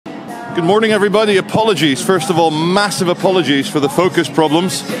Good morning, everybody. Apologies. First of all, massive apologies for the focus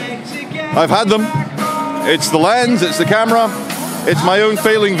problems. I've had them. It's the lens, it's the camera, it's my own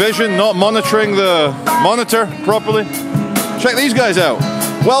failing vision, not monitoring the monitor properly. Check these guys out.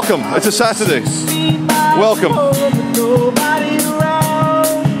 Welcome. It's a Saturday. Welcome.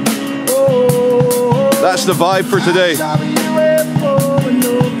 That's the vibe for today.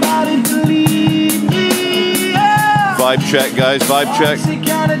 Vibe check, guys. Vibe check.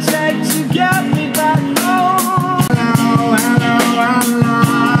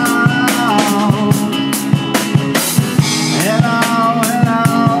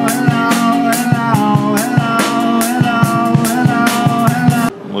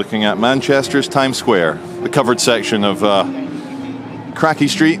 Looking at Manchester's Times Square, the covered section of Crackheads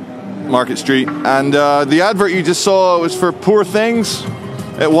Street, Market Street, and the advert you just saw was for Poor Things.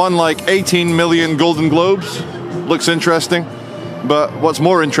 It won like 18 million Golden Globes. Looks interesting, but what's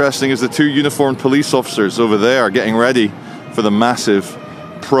more interesting is the two uniformed police officers over there getting ready for the massive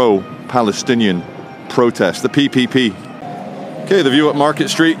pro-Palestinian protest, the PPP. Okay, the view at Market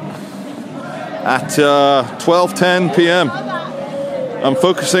Street at 12:10 p.m. I'm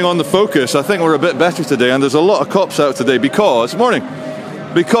focusing on the focus. I think we're a bit better today, and there's a lot of cops out today because...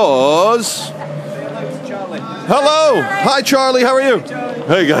 Because... Hello! Hi, Charlie, how are you?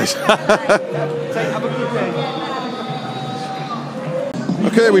 Hey, guys.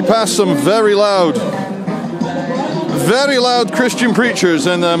 Okay, we passed some very loud Christian preachers,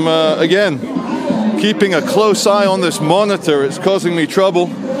 and I'm, again, keeping a close eye on this monitor. It's causing me trouble.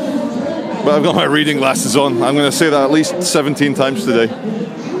 But I've got my reading glasses on. I'm going to say that at least 17 times today.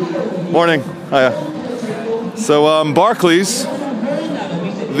 Morning. Hiya. So, Barclays,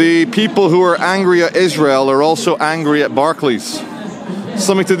 the people who are angry at Israel are also angry at Barclays.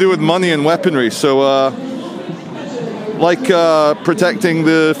 Something to do with money and weaponry. So, protecting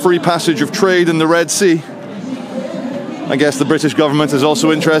the free passage of trade in the Red Sea, I guess the British government is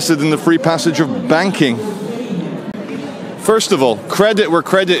also interested in the free passage of banking. First of all, credit where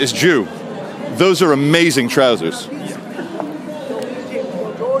credit is due. Those are amazing trousers.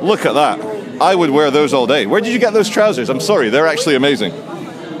 Look at that. I would wear those all day. Where did you get those trousers? I'm sorry, they're actually amazing. Who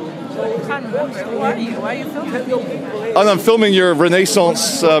are you? Why are you filming? And I'm filming your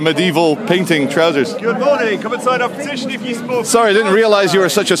Renaissance medieval painting trousers. Good morning. Come and sign our petition if you spoke. Sorry, I didn't realize you were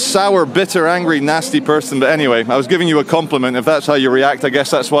such a sour, bitter, angry, nasty person. But anyway, I was giving you a compliment. If that's how you react, I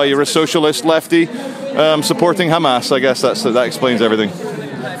guess that's why you're a socialist lefty supporting Hamas. I guess that explains everything.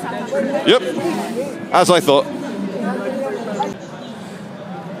 Yep, as I thought.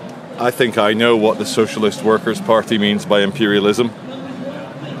 I think I know what the Socialist Workers' Party means by imperialism.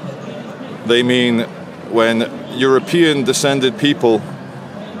 They mean when European descended people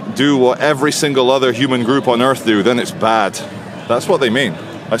do what every single other human group on earth do, then it's bad. That's what they mean.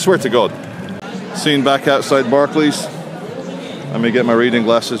 I swear to God. Seen back outside Barclays. Let me get my reading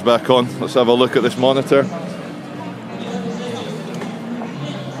glasses back on. Let's have a look at this monitor.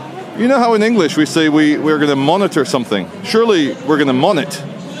 You know how in English we say we're going to monitor something? Surely we're going to monitor.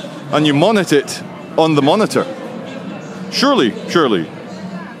 And you monitor it on the monitor. Surely.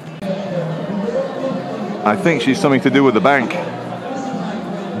 I think she's something to do with the bank.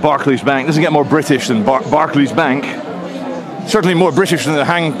 Barclays Bank. Doesn't get more British than Barclays Bank. Certainly more British than the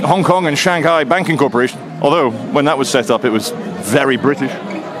Hong Kong and Shanghai Banking Corporation. Although, when that was set up, it was very British.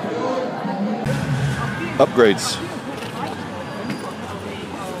 Upgrades.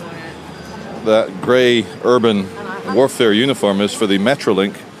 That grey urban warfare uniform is for the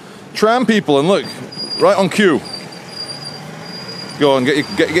Metrolink tram people. And look, right on cue. Go on, get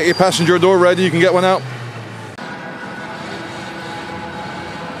your passenger door ready. You can get one out.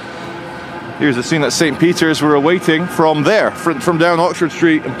 Here's the scene at St. Peter's. We're awaiting from there, from down Oxford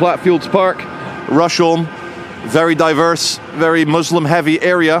Street in Platfields Park, Rusholme. Very diverse, very Muslim-heavy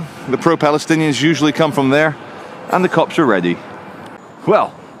area. The pro-Palestinians usually come from there, and the cops are ready.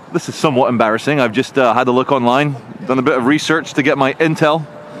 Well, this is somewhat embarrassing. I've just had a look online, done a bit of research to get my intel,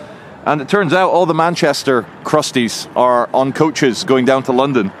 and it turns out all the Manchester crusties are on coaches going down to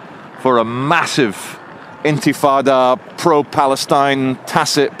London for a massive Intifada, pro-Palestine,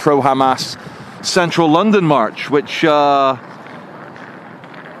 tacit, pro-Hamas Central London March, which isn't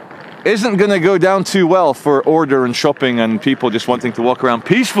going to go down too well for order and shopping and people just wanting to walk around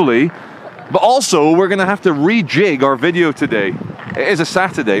peacefully. But also, we're going to have to rejig our video today. It is a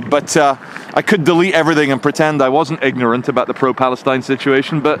Saturday, but I could delete everything and pretend I wasn't ignorant about the pro-Palestine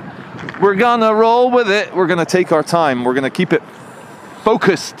situation, but we're going to roll with it. We're going to take our time. We're going to keep it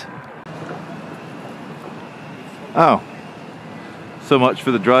focused. Oh. So much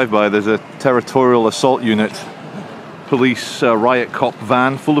for the drive-by. There's a territorial assault unit police riot cop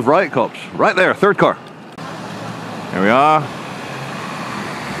van full of riot cops. Right there, third car. Here we are.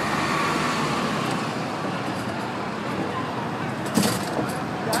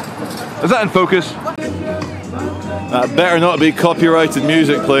 Is that in focus? That better not be copyrighted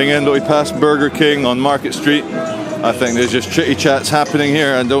music playing in, but we passed Burger King on Market Street. I think there's just chitty chats happening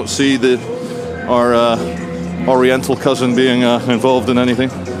here. I don't see our Oriental cousin being involved in anything.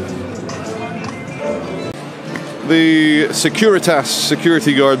 The Securitas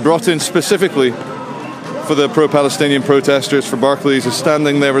security guard brought in specifically for the pro-Palestinian protesters for Barclays is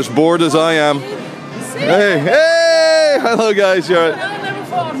standing there as bored as I am. Hey, hey! Hello guys, you're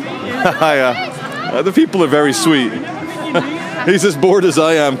Hiya. The people are very sweet. He's as bored as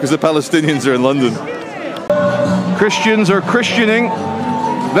I am because the Palestinians are in London. Christians are Christianing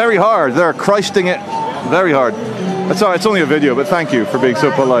very hard. They're Christing it very hard. It's only a video, but thank you for being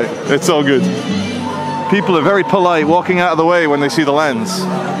so polite. It's all good. People are very polite, walking out of the way when they see the lens.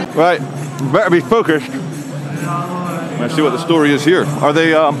 Right, better be focused. Let's see what the story is here. Are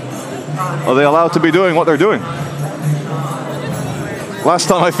they allowed to be doing what they're doing? Last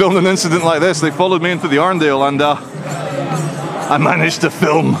time I filmed an incident like this, they followed me into the Arndale and I managed to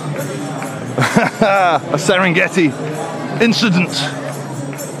film a Serengeti incident.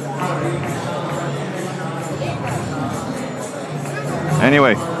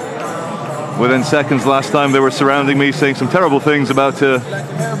 Anyway, within seconds last time they were surrounding me saying some terrible things about,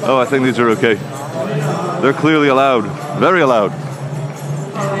 oh, I think these are okay. They're clearly allowed, very allowed.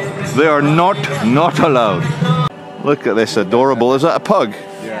 They are not allowed. Look at this, adorable. Is that a pug?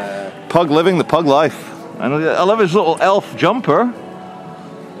 Yeah. Pug living the pug life. And I love his little elf jumper.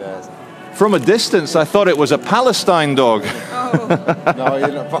 Yes. From a distance, I thought it was a Palestine dog. Oh. No, you're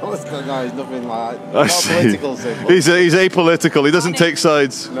not Palestine. No, he's nothing like that. I Not see. political symbol. He's apolitical. He doesn't take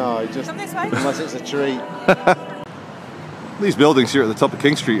sides. No, he just unless it's a treat. These buildings here at the top of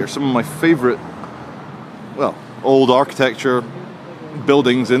King Street are some of my favourite, well, old architecture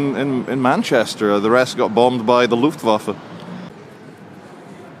buildings in Manchester. The rest got bombed by the Luftwaffe.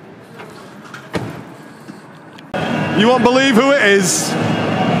 You won't believe who it is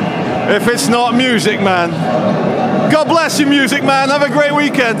if it's not Music Man. God bless you, Music Man. Have a great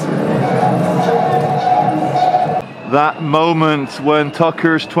weekend. That moment when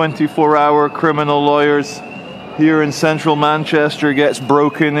Tucker's 24-hour criminal lawyers here in central Manchester gets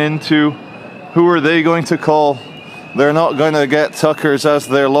broken into. Who are they going to call? They're not going to get Tucker's as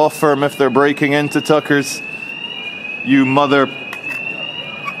their law firm if they're breaking into Tucker's. You mother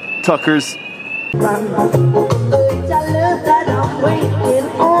Tuckers.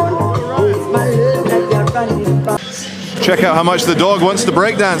 Check out how much the dog wants to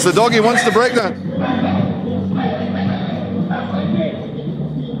breakdance. The doggy wants to breakdance.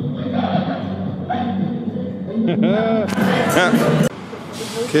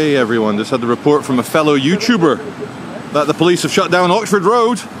 Okay, everyone, just had the report from a fellow YouTuber that the police have shut down Oxford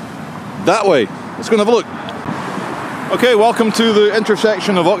Road. That way. Let's go and have a look. Okay, welcome to the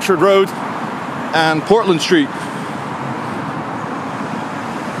intersection of Oxford Road and Portland Street.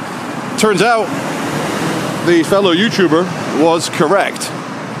 Turns out the fellow YouTuber was correct.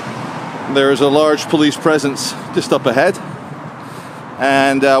 There is a large police presence just up ahead,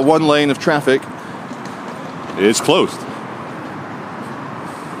 and one lane of traffic is closed.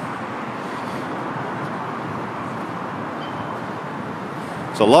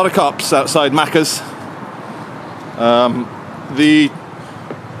 There's a lot of cops outside Macca's. The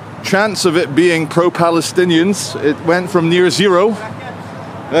chance of it being pro-Palestinians, it went from near zero.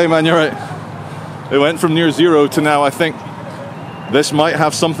 Hey man, you're right. It went from near zero to now. I think this might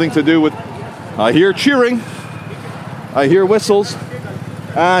have something to do with, I hear cheering, I hear whistles,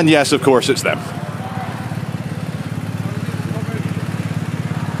 and yes, of course, it's them.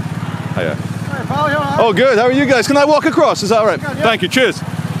 Hiya. Hey, pal, you all right? Oh, good. How are you guys? Can I walk across? Is that all right? Yeah. Thank you. Cheers.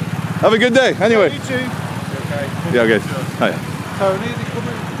 Have a good day. Anyway. You too. Okay. Yeah, okay. Hiya. Tony, is he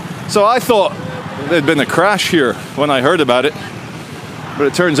coming? So I thought there'd been a crash here when I heard about it, but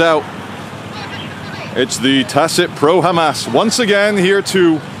it turns out it's the tacit pro-Hamas once again here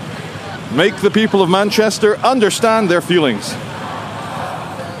to make the people of Manchester understand their feelings.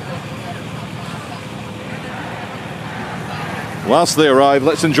 Whilst they arrive,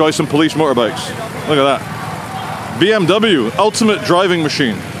 let's enjoy some police motorbikes. Look at that. BMW, ultimate driving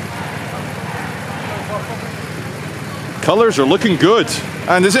machine. Colors are looking good.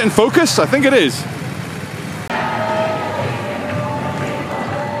 And is it in focus? I think it is.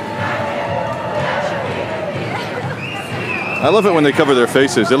 I love it when they cover their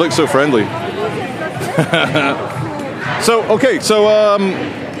faces. They look so friendly. So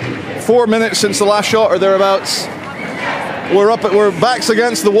 4 minutes since the last shot or thereabouts. We're backs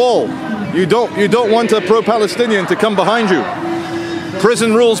against the wall. You don't want a pro-Palestinian to come behind you.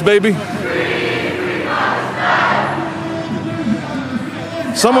 Prison rules, baby.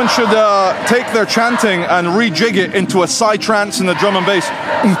 Someone should take their chanting and rejig it into a psy-trance in the drum and bass.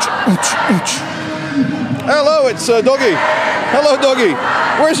 Hello, it's Doggy. Hello, Doggy.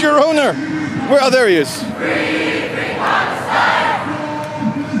 Where's your owner? Where? Oh, there he is.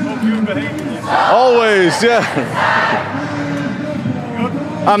 Always, yeah.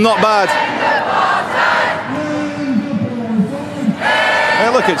 I'm not bad. Hey,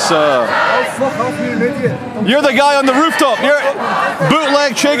 look, it's Oh, fuck off, you idiot. you're the guy on the rooftop. You're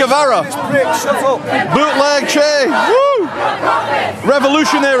bootleg Che Guevara. Prick, shut up. Bootleg Che. Woo!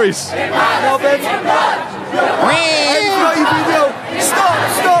 Revolutionaries. No, bitch. I've got your video.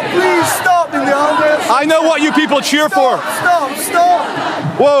 Stop, please, stop in the audience. I know what you people cheer for. Stop.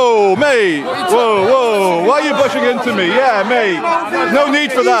 Whoa, mate. Whoa. Why are you bushing into me? Yeah, mate. No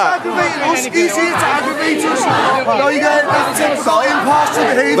need for that. He's here to aggravate us. No, you get typical impartial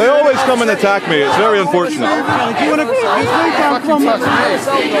behaviour. They always come and attack me. It's very unfortunate.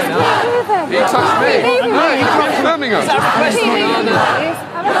 He touched me. He's filming us.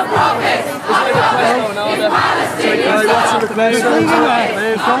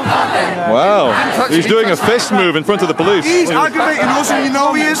 Wow. He's doing a fist move in front of the police. He's aggravating us and you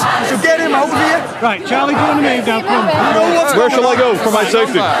know he is. So get him out of here. Right, Charlie, do you want to move down? Come on. Where shall I go for my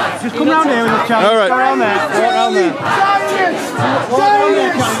safety? Just come round here with us, Charlie. All right. Go around there. Go around there.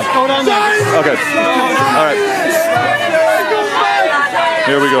 Go down there. Okay. All right.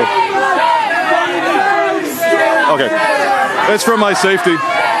 Here we go. Okay. It's for my safety.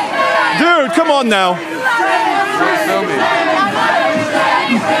 Dude, come on now.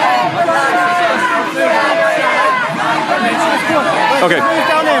 Okay.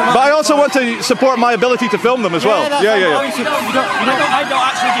 But I also want to support my ability to film them as well. Yeah. I don't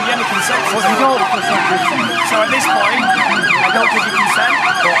actually give you any consent. So at this point, I don't give you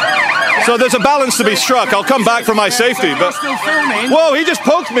consent. So there's a balance to be struck. I'll come back for my safety, but Still filming. whoa, he just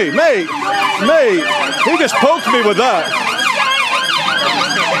poked me, mate. He just poked me with that.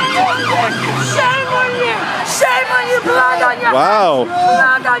 Shame on you! Shame on you! Blood on your Wow.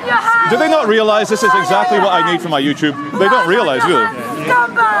 blood on your hands! Do they not realize this is exactly what I need for my YouTube? They don't realize, do they?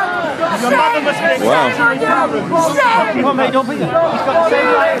 Scumbag! Shame! Wow. Shame on you! Shame! Come on, mate, don't beat him. He's got the same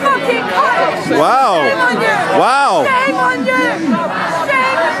right. Fucking cunt! Wow. Shame on you! Wow. Shame on you! Shame on you!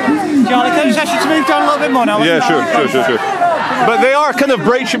 Charlie, can I just ask you to move down a little bit more now? Yeah, sure. But they are kind of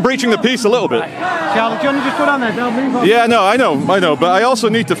breaching the peace a little bit. Charlie, do you want to just go down there? They'll move on. Yeah, no, I know, but I also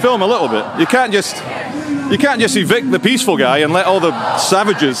need to film a little bit. You can't just evict the peaceful guy and let all the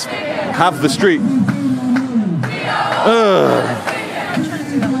savages have the street.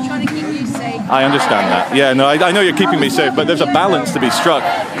 I understand that. Yeah, no, I know you're keeping me safe, but there's a balance to be struck,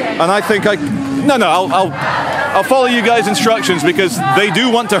 and I think I'll follow you guys' instructions because they do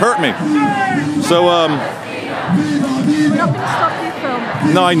want to hurt me. So We're not going to stop you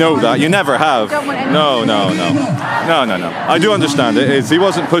filming. no, I know that. You never have. Don't want any- No. I do understand it. He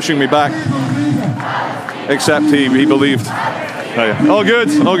wasn't pushing me back, except he believed. Oh, yeah. All good.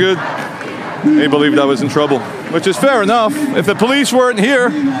 He believed I was in trouble, which is fair enough. If the police weren't here,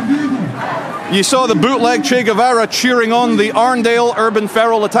 you saw the bootleg Che Guevara cheering on the Arndale urban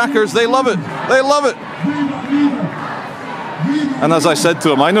feral attackers. They love it. And as I said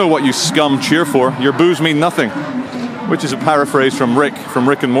to him, I know what you scum cheer for. Your boos mean nothing. Which is a paraphrase from Rick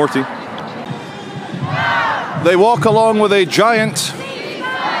and Morty. They walk along with a giant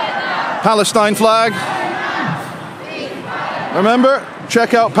Palestine flag. Remember,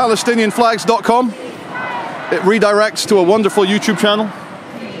 check out PalestinianFlags.com. It redirects to a wonderful YouTube channel.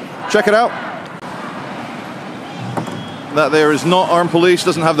 Check it out. That there is not armed police,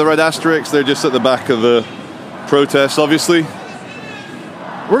 doesn't have the red asterisks. They're just at the back of the protest, obviously.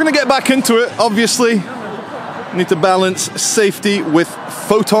 We're going to get back into it, obviously. Need to balance safety with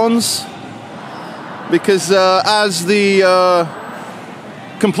photons. Because as the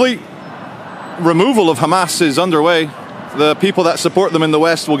complete removal of Hamas is underway, the people that support them in the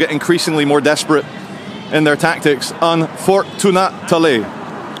West will get increasingly more desperate in their tactics, unfortunately.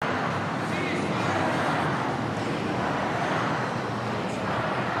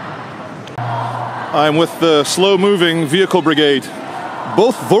 I'm with the slow-moving vehicle brigade,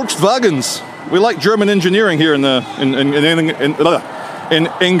 both Volkswagens. We like German engineering here in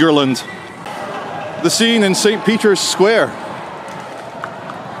England. The scene in St. Peter's Square.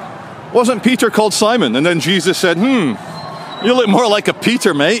 Wasn't Peter called Simon? And then Jesus said, you look more like a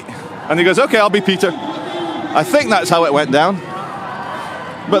Peter, mate. And he goes, okay, I'll be Peter. I think that's how it went down.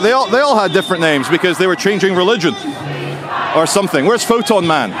 But they all had different names because they were changing religion. or something. Where's Photon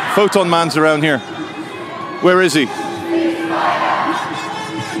Man? Photon Man's around here. Where is he?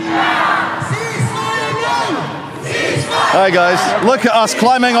 Hi guys, look at us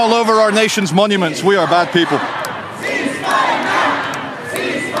climbing all over our nation's monuments. We are bad people.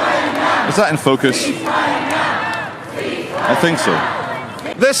 Is that in focus? I think so.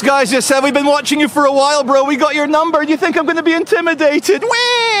 This guy just said, we've been watching you for a while, bro. We got your number. You think I'm going to be intimidated?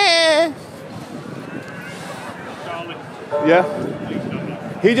 Whee! Yeah?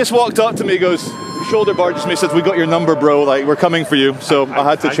 He just walked up to me, goes, shoulder barges me, says, we got your number, bro. Like, we're coming for you. So I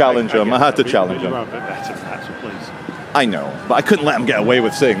had to challenge him. I had to challenge him. I know, but I couldn't let him get away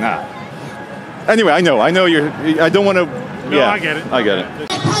with saying that. Anyway, I know you're, I don't want to, No, I get it. I get it.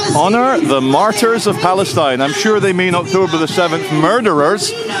 Honor the martyrs of Palestine. I'm sure they mean October the 7th.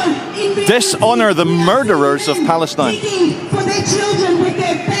 Murderers. Dishonor the murderers of Palestine.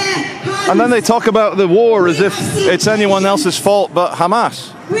 And then they talk about the war as if it's anyone else's fault but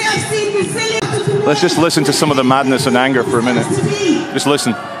Hamas. Let's just listen to some of the madness and anger for a minute. Just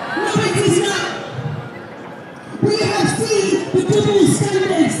listen. We have seen the double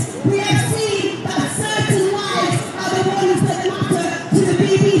standards. We have seen that certain lives are the ones that matter to the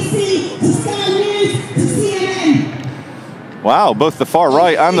BBC, to Sky News, to CNN. Wow, both the far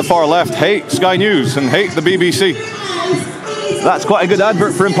right and the far left hate Sky News and hate the BBC. That's quite a good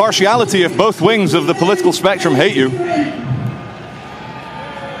advert for impartiality if both wings of the political spectrum hate you.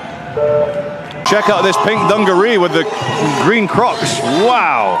 Check out this pink dungaree with the green Crocs.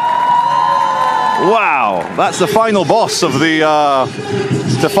 Wow. Wow, that's the final boss of the,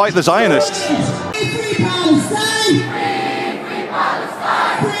 to fight the Zionists. Free Palestine! Free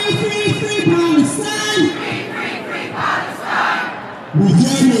Palestine! Free Palestine!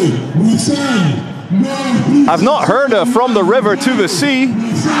 I've not heard a From the River to the Sea.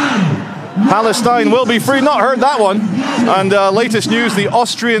 Palestine will be free. Not heard that one. And latest news, the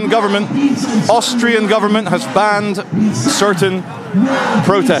Austrian government has banned certain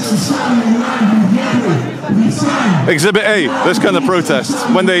protests. Exhibit A, this kind of protest,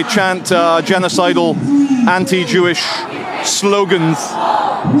 when they chant genocidal, anti-Jewish slogans.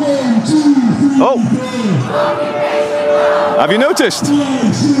 Oh, have you noticed?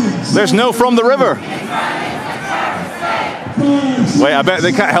 There's no From the River. Wait, I bet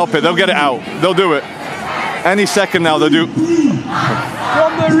they can't help it. They'll get it out. They'll do it. Any second now, they'll do.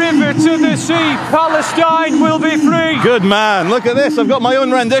 From the river to the sea, Palestine will be free. Good man. Look at this. I've got my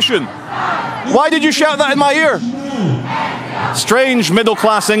own rendition. Why did you shout that in my ear? Strange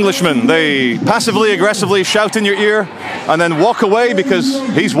middle-class Englishmen. They passively, aggressively shout in your ear and then walk away because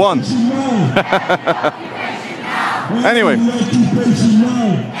he's won. Anyway.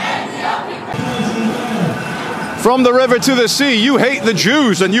 From the river to the sea, you hate the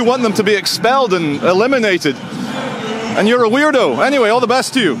Jews and you want them to be expelled and eliminated. And you're a weirdo. Anyway, all the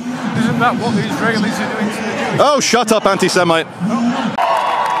best to you. Isn't that what the Israelis are doing to the Jews? Oh, shut up, anti-Semite.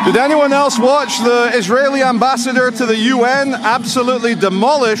 Did anyone else watch the Israeli ambassador to the UN absolutely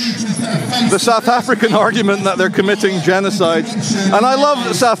demolish the South African argument that they're committing genocide? And I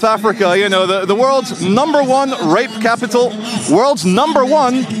love South Africa, you know, the world's #1 rape capital, world's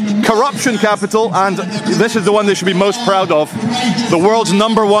 #1 corruption capital, and this is the one they should be most proud of, the world's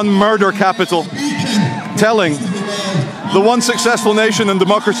 #1 murder capital. Telling the one successful nation in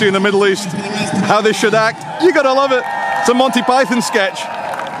democracy in the Middle East how they should act. You gotta love it. It's a Monty Python sketch.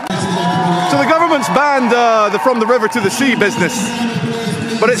 So the government's banned the From the River to the Sea business,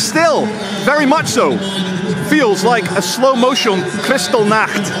 but it still, very much so, feels like a slow motion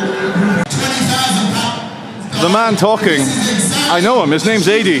Kristallnacht. The man talking, I know him, his name's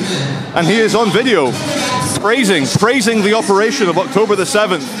Adi, and he is on video praising the operation of October the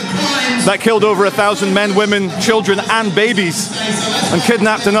 7th that killed over 1,000 men, women, children and babies and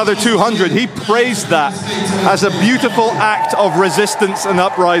kidnapped another 200. He praised that as a beautiful act of resistance and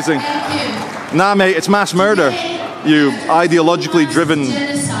uprising. Nah, mate, it's mass murder, you ideologically driven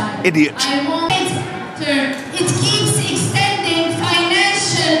idiot.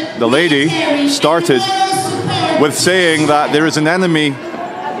 The lady started with saying that there is an enemy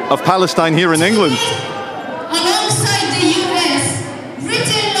of Palestine here in England. Alongside the US,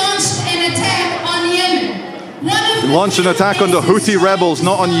 Britain launched an attack on Yemen. Launched an attack on the Houthi rebels,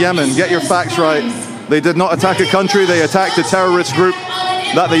 not on Yemen. Get your facts right. They did not attack a country, they attacked a terrorist group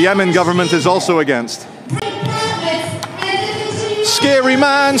that the Yemen government is also against. Scary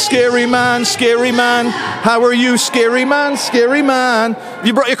man, scary man, scary man. How are you, scary man, scary man?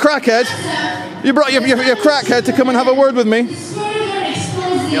 You brought your crackhead? You brought your crackhead to come and have a word with me?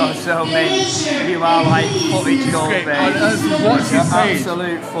 You're so mean. You are like footage gold, mate. What's his page?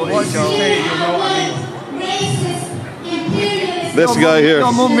 Absolute footage What's his gold. page? You know what I mean? This guy here.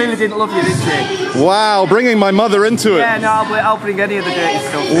 Your mum really didn't love you, did she? Wow, bringing my mother into it. Yeah, no, I'll bring any of the dirty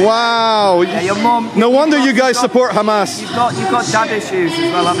stuff. Wow. Yeah, your mum. No wonder you guys support Hamas. You've got dad issues as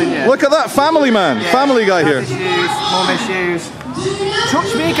well, haven't you? Look at that family man, Yeah, family guy dad here. issues, mum issues.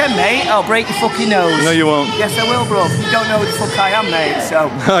 Touch me again, mate. I'll break your fucking nose. No, you won't. Yes, I will, bro. You don't know who the fuck I am, mate. So.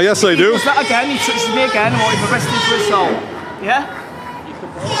 Yes, I do. Does that again? He touches me again. I want him arrested for assault. Yeah.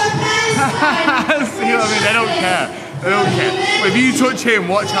 See what I mean? They don't care. They don't care. If you touch him,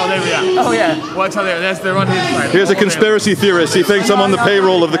 watch how they react. Oh yeah. Watch how they react. They're on his side. Here's a conspiracy theorist. He thinks I'm on the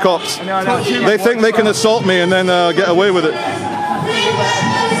payroll of the cops. They think they can assault me and then get away with it.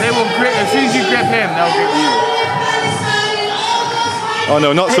 They will grip. As soon as you grip him, they'll grip you. Oh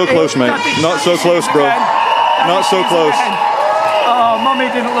no, not so close, mate. Not so close, bro. Not so close. Oh, Mummy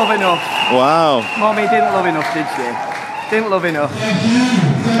didn't love enough. Wow. Mummy didn't love enough, did she? Didn't love enough.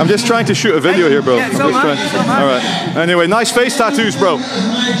 I'm just trying to shoot a video here, bro. Yeah, so I'm just trying. All right. Anyway, nice face tattoos, bro.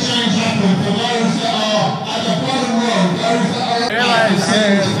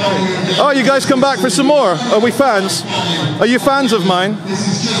 Oh, you guys come back for some more? Are we fans? Are you fans of mine?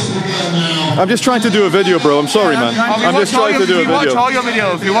 I'm just trying to do a video, bro. I'm sorry, man. I'm just trying to do a video. We watch all your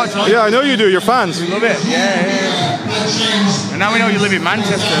videos. We watch all. Yeah, I know you do. You're fans. We love it. Yeah. And now we know you live in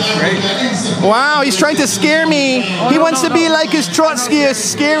Manchester. It's great. Wow, he's trying to scare me. He wants to be like his Trotskyist,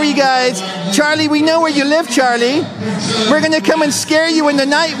 scary guys. Charlie, we know where you live, Charlie. We're going to come and scare you in the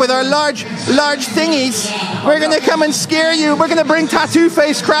night with our large thingies. We're going to come and scare you. We're going to bring tattoo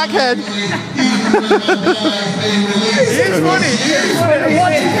face Crackhead. He is funny. He is funny.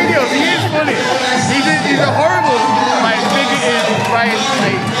 Watch his videos. He is funny. He's a horrible, like, bigoted, right,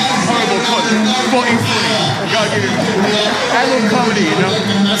 like, horrible cunt. But he's funny. I gotta give him. I love comedy, you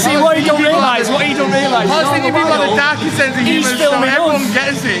know. See what he don't realise. What he don't realise. Constantly people have a darker sense of humour, so everyone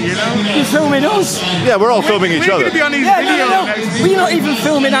gets it, you know. He's filming us. Yeah, we're all filming each other. We're gonna be on these videos next week. We're not even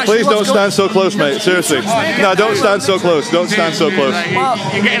filming actually. Please don't stand so close, mate. Seriously. No, don't stand so close. Don't stand so close.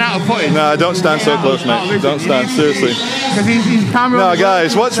 You're getting out of footage. No, don't stand so close, mate. Don't stand. Seriously. Because he's camera. No,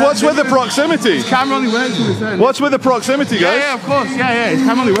 guys. What's with the proximity? His camera only works with a certain. What's with the proximity, guys? Yeah, of course. Yeah. His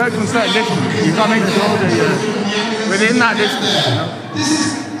camera only works from a certain distance. You can't make the shoulder within that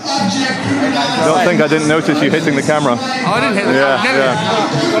distance. Don't think I didn't notice you hitting the camera. Oh, I didn't hit the camera.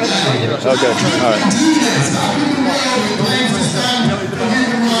 Yeah. Okay. All right.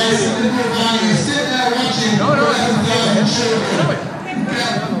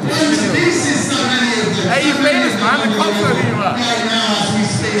 Hey, you famous, man. The cops know who you are.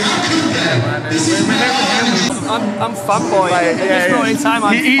 I'm fanboy. At this moment in time,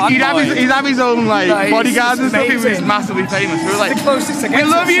 I'm fanboy. He'd have his own bodyguards and stuff. He was massively famous. We were like, the closest I get we to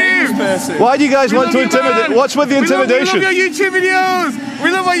love a you. famous person. Why do you guys want to intimidate? Man. What's with the intimidation? We love your YouTube videos. We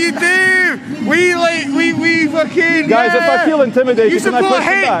love what you do. We fucking. Guys, if I feel intimidated, you can I support push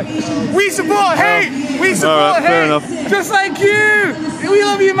you back? hate. We support hate. We support right, fair hate. enough. Just like you. We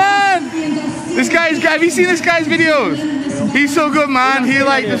love you, man. This guy's. Have you seen this guy's videos? He's so good, man. He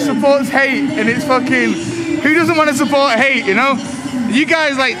just supports hate, and it's fucking. Who doesn't want to support hate? You know. You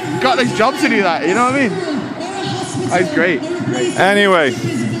guys got this job to do that. You know what I mean? That's great. Anyway.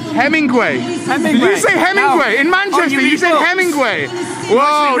 Hemingway. Did you say Hemingway? In Manchester, you said Hemingway.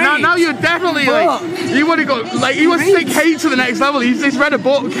 Whoa, now you're definitely you would have got you would take hate to the next level. He's just read a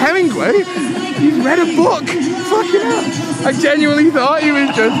book. Hemingway? He's read a book. Fucking hell. I genuinely thought he was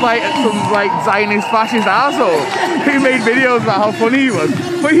just some Zionist fascist asshole who made videos about how funny he was.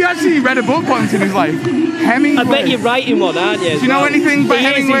 But he actually read a book once in his life. Hemingway. I bet you're writing one, aren't you? Do you know anything about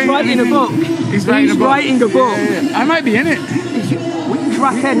Hemingway? He's writing a book. He's writing a book. Yeah. I might be in it.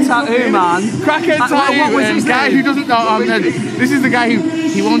 Crackhead tattoo, man. Crackhead tattoo. What was his guy name? who doesn't know. This is the guy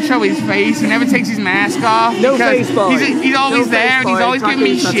he won't show his face. He never takes his mask off. No face boy. He's always there, and he's always giving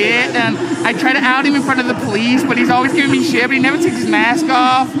me shit. And I try to out him in front of the police, but he's always giving me shit. But he never takes his mask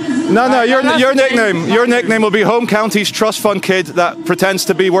off. No, your nickname will be Home County's Trust Fund Kid that pretends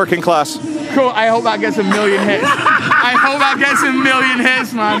to be working class. Cool. I hope that gets 1 million hits. I hope that gets 1 million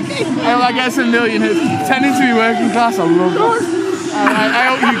hits, man. I hope that gets 1 million hits. Pretending to be working class, I love that. I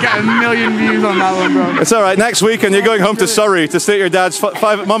hope you get 1 million views on that one, bro. It's all right. Next weekend, you're going home to Surrey to stay at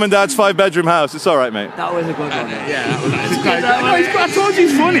your mum and dad's 5-bedroom house. It's all right, mate. That was a good one. Yeah, that was nice. I told you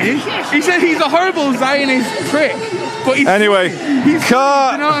he's funny. He said he's a horrible Zionist prick. But anyway, he's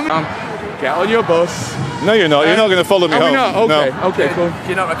car. You know what I mean? Get on your bus. No, you're not. You're not going to follow me home. Not? Okay. No. Okay, cool. Do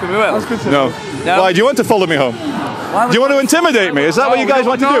you not reckon we will? That's good to know. No. Why? Do you want to follow me home? Do you want to intimidate me? Is that what you guys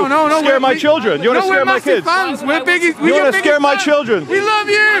want to do? No. Scare my children? Do you want to scare my kids? Fans. We're biggest. You want to scare my children? We love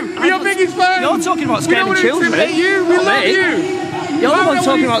you. We're your biggest fans. You're talking about scaring children. We love you. You're the one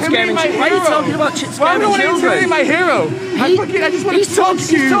talking about scaring children. Why are you talking about scaring children? He's my hero. I just want to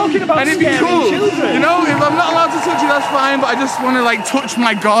touch you, talking about and it'd be cool. children. You know, if I'm not allowed to touch you, that's fine. But I just want to like touch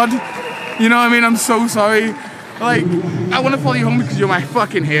my God. You know what I mean? I'm so sorry. Like, I want to follow you home because you're my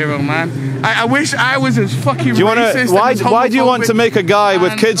fucking hero, man. I wish I was as fucking racist. Why do you want to make a guy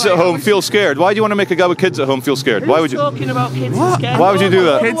with kids at home feel scared? Why do you want to make a guy with kids at home feel scared? Why would you? Talking about kids and scared. Why would you do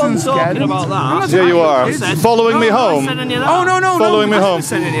that? Kids and scared. Talking about that. Yeah, you are. Following me home. Oh no. Following me home.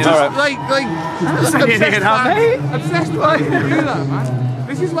 All right. Like obsessed fans do that, man.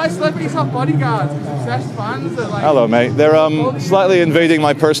 This is why celebrities have bodyguards. Obsessed fans are like. Hello, mate. They're slightly invading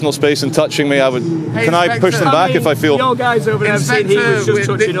my personal space and touching me. Can I push them back if I feel? Your guys over there saying he was just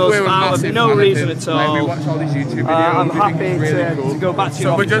touching us for no reason at all. We watch all these YouTube videos. I'm happy to go back to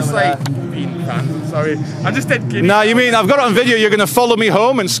So we're just like being fans. I'm sorry. I'm just dead giddy. Nah, you mean I've got it on video? You're going to follow me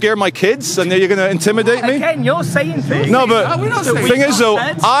home and scare my kids, and you're going to intimidate me? Again, you're saying things. No, but the thing is, though,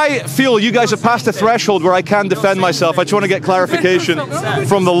 I feel you guys have passed a threshold where I can defend myself. I just want to get clarification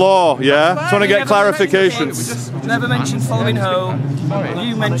from the law. Yeah, just want to get clarification. Never mentioned following home.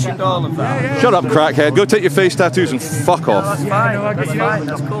 You mentioned all of that. Shut up, crackhead. Go take your face tattoos and fuck off. That's fine. That's fine.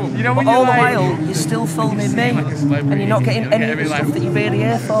 That's cool. But all the while, you're still filming me, and you're not getting any of the stuff that you're really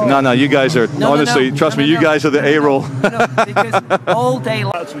here for. No, you guys are honestly. Trust me, you guys are the A-roll. Because all day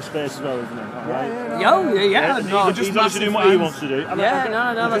long. That's with space as well, isn't it? Yeah. He's obviously doing what he wants to do. Yeah,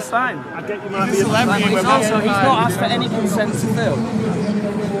 no, that's fine. I get you, But he's not asked for any consent to film.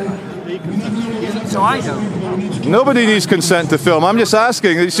 So I don't. Nobody needs consent to film. I'm just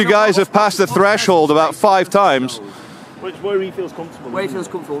asking. You guys have passed the threshold about 5 times. Where he feels comfortable. Where he feels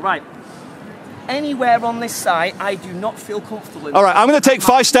comfortable, right. Anywhere on this site, I do not feel comfortable in. All right, I'm going to take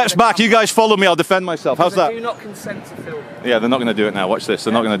 5 steps back. You guys follow me. I'll defend myself. How's that? Do not consent to film. Yeah, they're not going to do it now. Watch this.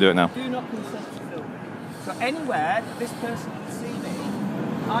 They're not going to do it now. Do not consent to film. So anywhere that this person can see me,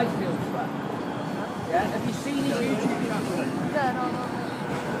 I feel threat. Yeah. Have you seen his YouTube channel? Yeah, no.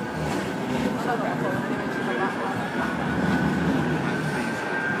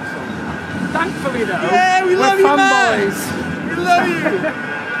 Thankfully, though, yeah, we love you, fanboys. We love you.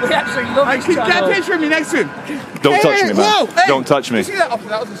 We actually love his channel. Get a picture of me next to him. Don't touch me, man. Whoa, Don't touch me. You see that?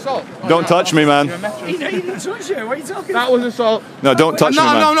 That was assault. Don't touch me, man. He didn't touch you. What are you talking about? That was assault. No, don't touch me,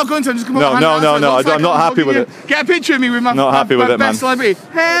 man. No, I'm not going to. I'm just going to No. I'm not happy with it. Get a picture of me with my best celebrity.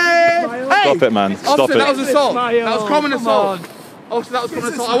 Hey! Stop it, man. Stop Officer, it. that was assault. That was common assault. Officer, that was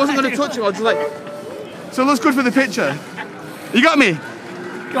common assault. I wasn't going to touch you. I was just like. So it looks good for the picture. You got me?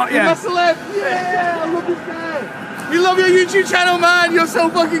 Got you. My celeb. Yeah, I love this guy. We love your YouTube channel, man. You're so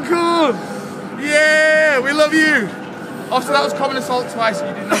fucking cool. Yeah, we love you. Officer, that was common assault twice and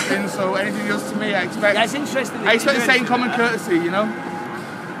you did nothing, so anything else to me, I expect. Yeah, it's interesting. I expect the same common courtesy, you know?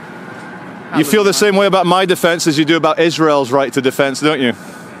 You feel the same way about my defense as you do about Israel's right to defense, don't you?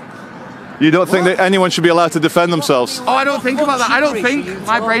 You don't think that anyone should be allowed to defend themselves? Oh, I don't think about that. I don't think.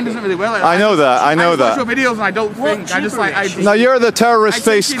 My brain doesn't really work like that. I know that. I know that. I watch your videos and I don't think. I just like. Now you're the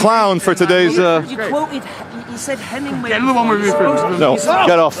terrorist-faced clown for today's. You quoted. You said Hemingway. Get another one with you. No,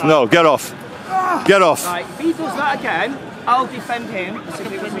 get off. No, get off. Get off. Right, if he does that again, I'll defend him as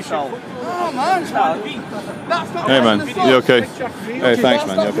if it was assault. Oh man, that's not. Hey man, you okay? Hey, thanks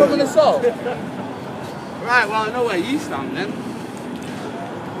man. You okay? Common assault. Right, well I know where you stand then.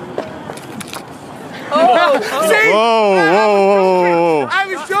 Whoa! I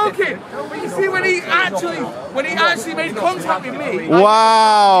was joking. But you see when he actually made contact with me.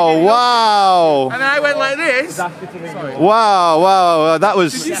 Wow! And I went like this. Wow! That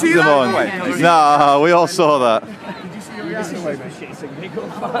was. Did you see come that? on. Nah, we all saw that. Did you see your reaction?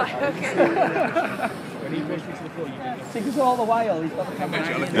 Because all the while he's got the camera.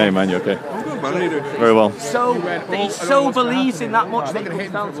 Hey man, you okay? I'm good, man. How you doing? Very well. So he so believes in that much that he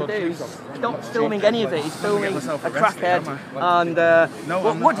comes down to do. He's not filming any of it. He's filming a crackhead. And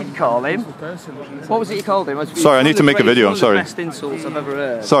what did you call him? What was it you called him? Sorry, I need to make a video. I'm sorry. One of the best insults I've ever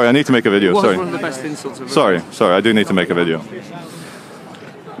heard. Sorry, I need to make a video. Sorry. One of the best insults I've ever heard. Sorry, I do need to make a video.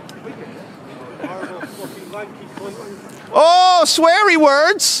 Oh, sweary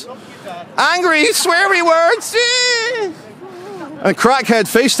words! Angry, sweary words! And Crackhead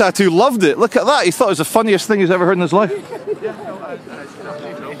face tattoo loved it. Look at that. He thought it was the funniest thing he's ever heard in his life.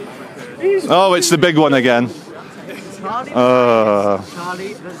 Oh, it's the big one again.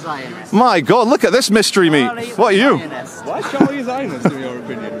 Charlie the Zionist. My God, look at this mystery meat. What are you? Why is Charlie a Zionist, in your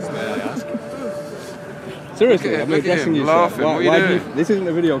opinion, may I ask? Seriously, I'm addressing you, laughing. What are you doing? This isn't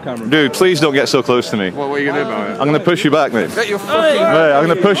a video camera. Dude, please don't get so close to me. What are you going to do about it? I'm going to push you back, mate. Get your fucking... Hey, I'm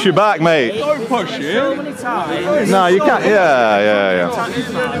going to push you back, mate. Don't push you. So many times. No, you can't. Yeah.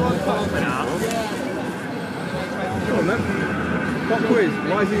 Pop quiz.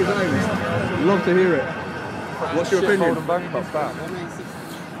 Why is he a Zionist? Love to hear it. What's your opinion?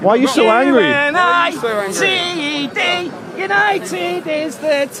 Why are you so angry? United is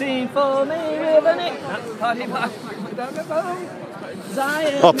the team for me, isn't it?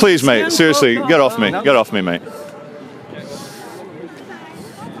 Oh, please, mate. Seriously, get off me. Get off me, mate.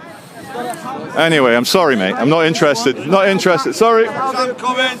 Anyway, I'm sorry, mate. I'm not interested. Not interested. Sorry. I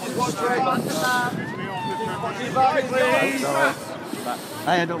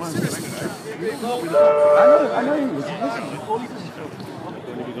don't want to. I know you.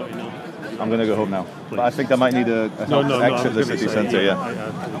 I'm going to go home now. But I think I might need a exit the city centre, yeah.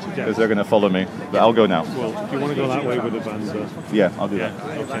 Because they're going to follow me. But I'll go now. Well, if you want to go that way with the vans, yeah, I'll do that.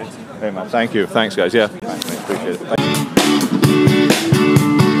 Okay. Hey, man. Thank you. Thanks, guys. Yeah. Thanks, mate. Appreciate it.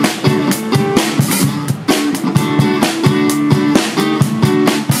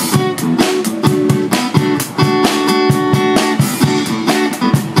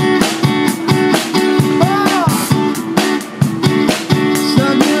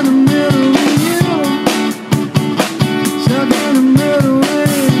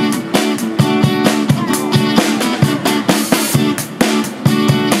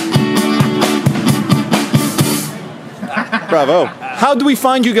 Bravo. How do we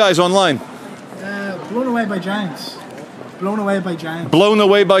find you guys online? Blown away by giants. Blown away by giants. Blown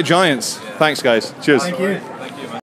away by giants. Thanks, guys. Cheers. Thank you.